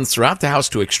tubes run throughout the house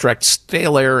to extract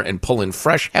stale air and pull in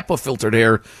fresh HEPA-filtered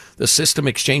air. The system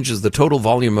exchanges the total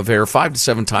volume of air 5 to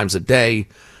 7 times a day,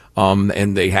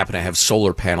 and they happen to have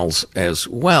solar panels as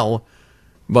well.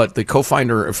 But the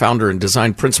founder, and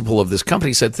design principal of this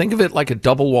company said, think of it like a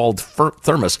double-walled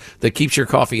thermos that keeps your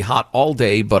coffee hot all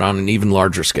day, but on an even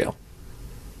larger scale.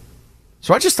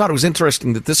 So I just thought it was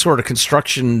interesting that this sort of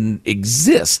construction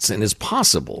exists and is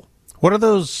possible. What are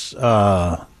those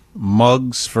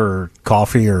mugs for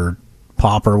coffee or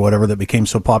pop or whatever that became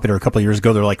so popular a couple of years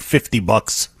ago? They're like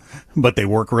 $50, but they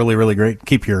work really, really great.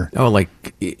 Keep your... Oh, like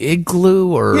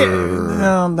Igloo or...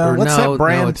 Yeah, no. What's that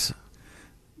brand?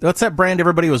 What's that brand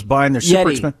everybody was buying? Their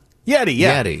super expensive... Yeti,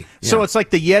 yeah. Yeti, yeah. So it's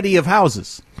like the Yeti of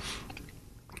houses.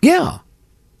 Yeah.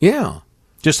 Yeah.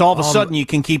 Just all of a sudden, you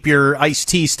can keep your iced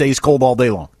tea stays cold all day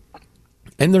long.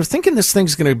 And they're thinking this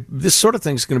sort of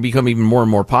thing's going to become even more and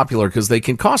more popular because they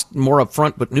can cost more up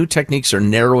front, but new techniques are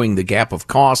narrowing the gap of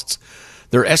costs.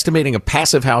 They're estimating a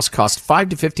passive house costs 5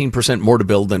 to 15% more to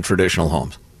build than traditional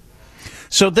homes.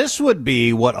 So this would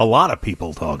be what a lot of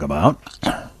people talk about,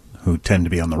 who tend to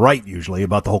be on the right usually,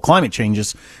 about the whole climate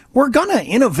changes. We're going to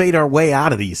innovate our way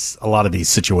out of a lot of these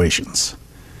situations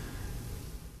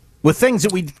with things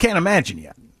that we can't imagine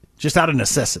yet, just out of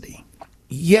necessity.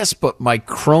 Yes, but my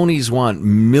cronies want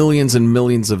millions and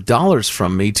millions of dollars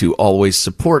from me to always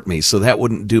support me, so that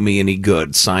wouldn't do me any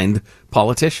good. Signed,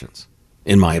 politicians,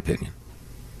 in my opinion.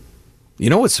 You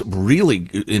know what's really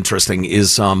interesting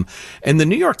is, and the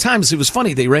New York Times, it was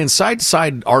funny, they ran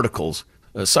side-to-side articles,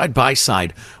 side by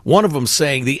side, one of them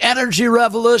saying, the energy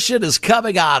revolution is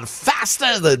coming on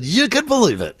faster than you could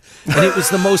believe it. And it was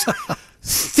the most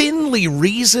thinly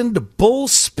reasoned,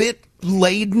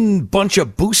 bullspit-laden bunch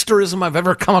of boosterism I've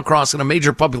ever come across in a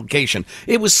major publication.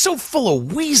 It was so full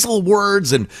of weasel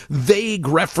words and vague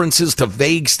references to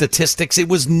vague statistics. It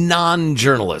was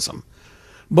non-journalism.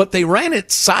 But they ran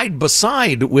it side by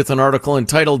side with an article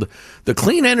entitled, "The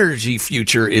Clean Energy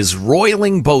Future is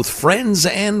Roiling Both Friends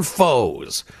and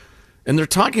Foes." And they're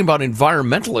talking about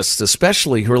environmentalists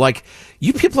especially who are like,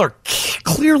 you people are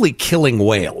clearly killing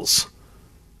whales.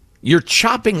 You're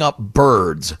chopping up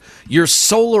birds. Your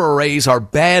solar arrays are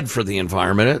bad for the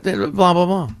environment, blah, blah,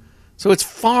 blah. So it's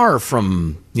far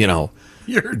from, your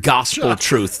gospel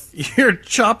truth. You're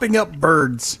chopping up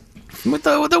birds. With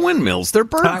the windmills. They're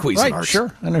bird Cuisinarts. Right,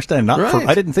 sure. I understand.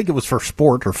 I didn't think it was for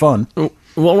sport or fun.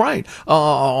 Well, right.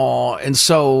 And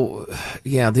so,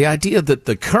 the idea that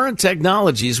the current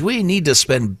technologies, we need to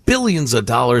spend billions of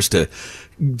dollars to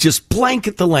just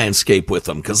blanket the landscape with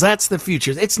them because that's the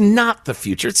future. It's not the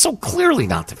future. It's so clearly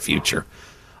not the future.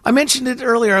 I mentioned it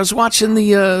earlier. I was watching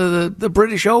the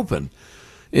British Open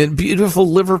in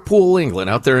beautiful Liverpool, England,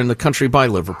 out there in the country by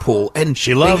Liverpool. And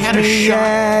she loves me.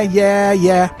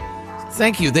 Yeah.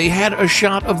 Thank you. They had a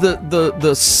shot of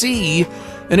the sea,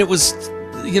 and it was,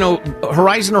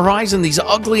 horizon to horizon, these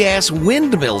ugly-ass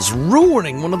windmills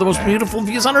ruining one of the most beautiful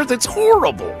views on Earth. It's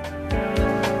horrible.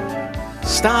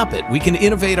 Stop it. We can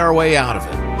innovate our way out of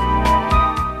it.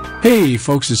 Hey,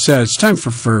 folks, it's time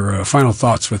for final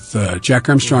thoughts with Jack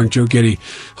Armstrong, Joe Getty.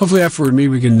 Hopefully afterward, me,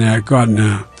 we can go out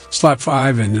and slap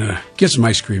five and get some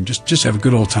ice cream. Just have a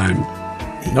good old time.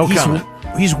 No comment.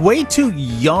 He's way too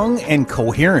young and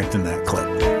coherent in that clip.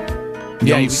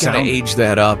 Yeah, you've got to age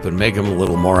that up and make him a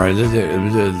little more.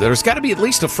 There's got to be at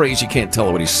least a phrase you can't tell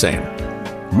what he's saying.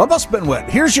 My bus been wet.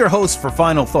 Here's your host for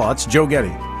Final Thoughts, Joe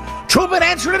Getty. Truman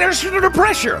answered under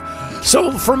pressure.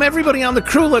 So from everybody on the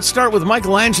crew, let's start with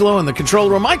Michelangelo in the control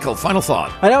room. Michael, final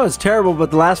thought. I know it's terrible,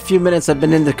 but the last few minutes I've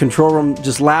been in the control room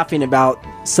just laughing about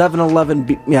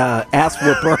 7-Eleven ass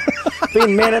whooper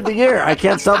being man of the year. I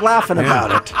can't stop laughing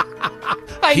about it.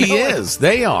 He is.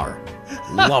 They are.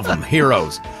 Love them.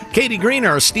 Heroes. Katie Green,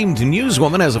 our esteemed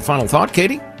newswoman, has a final thought.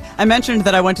 Katie? I mentioned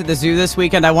that I went to the zoo this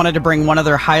weekend. I wanted to bring one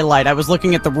other highlight. I was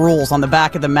looking at the rules on the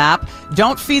back of the map.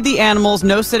 Don't feed the animals,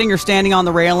 no sitting or standing on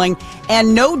the railing,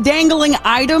 and no dangling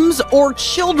items or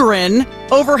children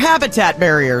over habitat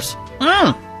barriers.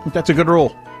 That's a good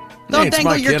rule. Don't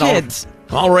dangle your kids.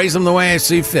 I'll raise them the way I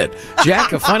see fit.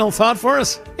 Jack, a final thought for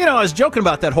us? I was joking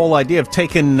about that whole idea of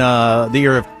taking the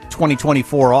year of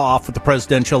 2024 off with the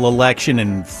presidential election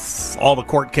and all the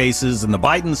court cases and the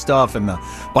Biden stuff and the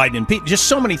Biden impeachment, just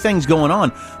so many things going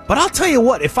on. But I'll tell you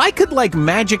what, if I could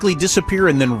magically disappear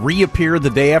and then reappear the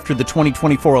day after the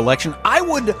 2024 election, I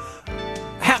would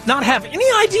not have any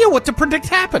idea what to predict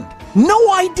happened.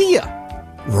 No idea.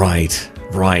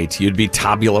 Right. You'd be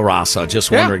tabula rasa,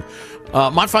 just wondering.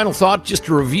 My final thought, just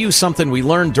to review something we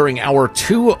learned during hour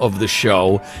 2 of the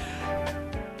show.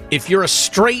 If you're a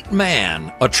straight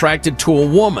man attracted to a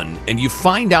woman and you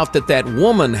find out that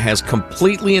woman has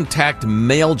completely intact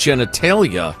male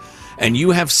genitalia and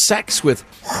you have sex with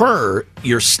her,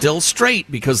 you're still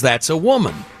straight because that's a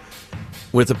woman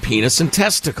with a penis and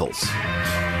testicles.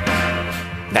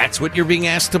 That's what you're being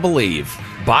asked to believe.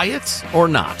 Buy it or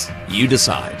not. You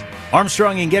decide.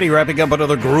 Armstrong and Getty wrapping up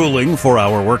another grueling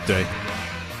 4-hour workday.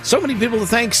 So many people to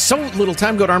thank, so little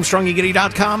time. Go to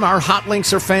ArmstrongandGetty.com. Our hot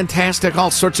links are fantastic.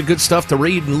 All sorts of good stuff to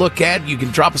read and look at. You can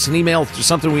drop us an email to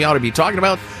something we ought to be talking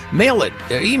about. Mail it,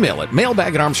 email it,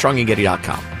 mailbag at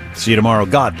ArmstrongandGetty.com. See you tomorrow.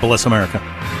 God bless America.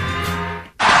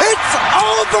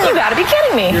 You gotta be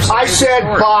kidding me. I said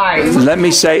bye. Let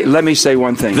me say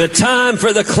one thing. The time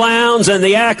for the clowns and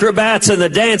the acrobats and the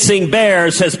dancing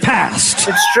bears has passed.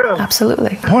 It's true.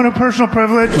 Absolutely. Point of personal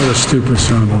privilege. What a stupid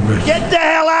son of a bitch. Get the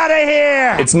hell out of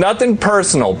here. It's nothing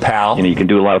personal, pal. You can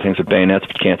do a lot of things with bayonets,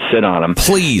 but you can't sit on them.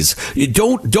 Please,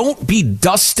 don't be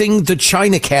dusting the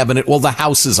china cabinet while the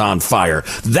house is on fire.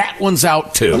 That one's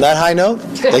out, too. On that high note,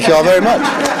 thank you all very much.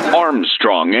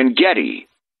 Armstrong and Getty.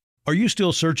 Are you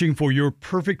still searching for your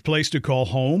perfect place to call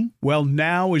home? Well,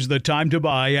 now is the time to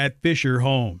buy at Fisher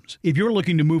Homes. If you're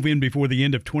looking to move in before the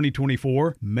end of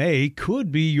 2024, May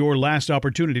could be your last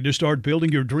opportunity to start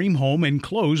building your dream home and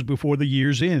close before the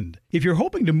year's end. If you're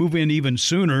hoping to move in even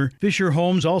sooner, Fisher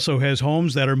Homes also has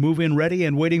homes that are move-in ready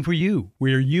and waiting for you,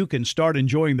 where you can start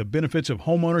enjoying the benefits of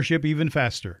homeownership even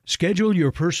faster. Schedule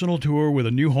your personal tour with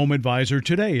a new home advisor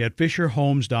today at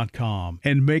FisherHomes.com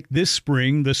and make this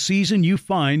spring the season you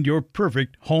find your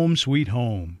perfect home sweet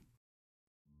home.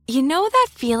 You know that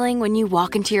feeling when you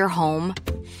walk into your home,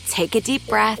 take a deep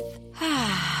breath,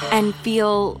 and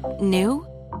feel new?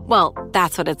 Well,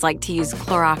 that's what it's like to use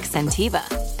Clorox Scentiva.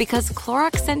 Because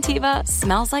Clorox Scentiva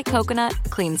smells like coconut,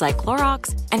 cleans like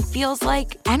Clorox, and feels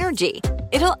like energy.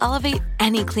 It'll elevate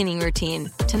any cleaning routine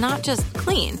to not just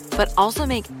clean, but also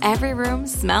make every room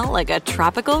smell like a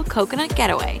tropical coconut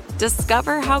getaway.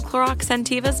 Discover how Clorox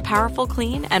Scentiva's powerful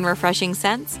clean and refreshing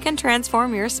scents can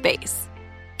transform your space.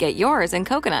 Get yours in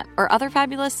coconut or other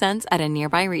fabulous scents at a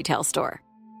nearby retail store.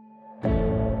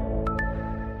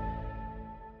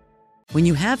 When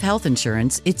you have health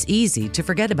insurance, it's easy to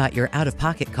forget about your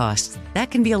out-of-pocket costs. That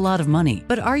can be a lot of money.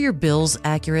 But are your bills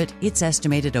accurate? It's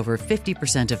estimated over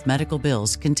 50% of medical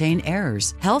bills contain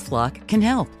errors. HealthLock can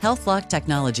help. HealthLock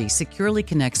technology securely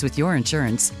connects with your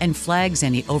insurance and flags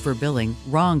any overbilling,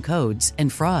 wrong codes,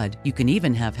 and fraud. You can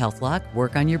even have HealthLock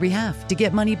work on your behalf to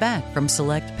get money back from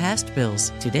select past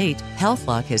bills. To date,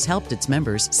 HealthLock has helped its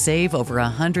members save over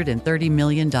 $130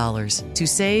 million. To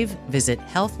save, visit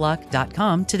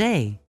healthlock.com today.